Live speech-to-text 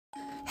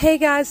Hey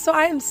guys, so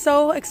I am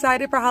so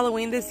excited for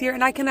Halloween this year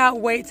and I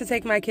cannot wait to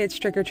take my kids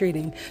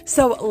trick-or-treating.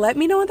 So let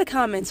me know in the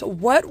comments,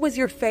 what was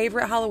your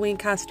favorite Halloween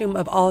costume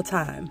of all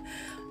time?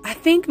 I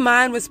think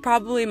mine was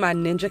probably my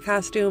ninja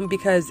costume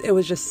because it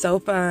was just so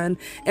fun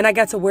and I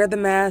got to wear the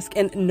mask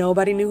and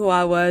nobody knew who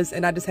I was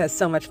and I just had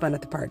so much fun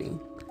at the party.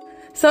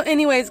 So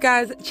anyways,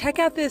 guys, check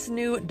out this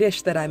new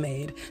dish that I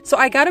made. So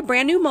I got a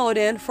brand new mold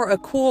in for a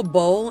cool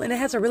bowl, and it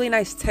has a really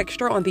nice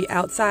texture on the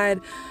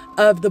outside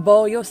of the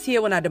bowl. You'll see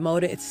it when I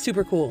demold it. It's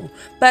super cool.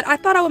 But I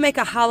thought I would make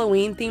a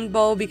Halloween themed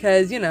bowl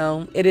because, you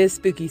know, it is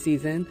spooky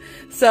season.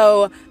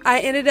 So I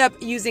ended up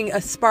using a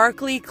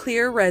sparkly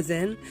clear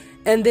resin,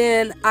 and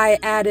then I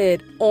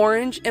added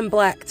orange and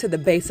black to the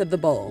base of the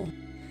bowl.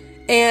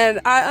 And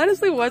I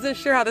honestly wasn't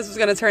sure how this was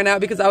going to turn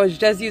out because I was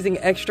just using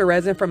extra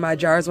resin from my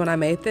jars when I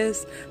made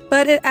this.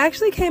 But it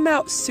actually came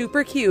out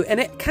super cute and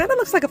it kind of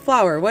looks like a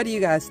flower. What do you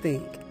guys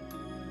think?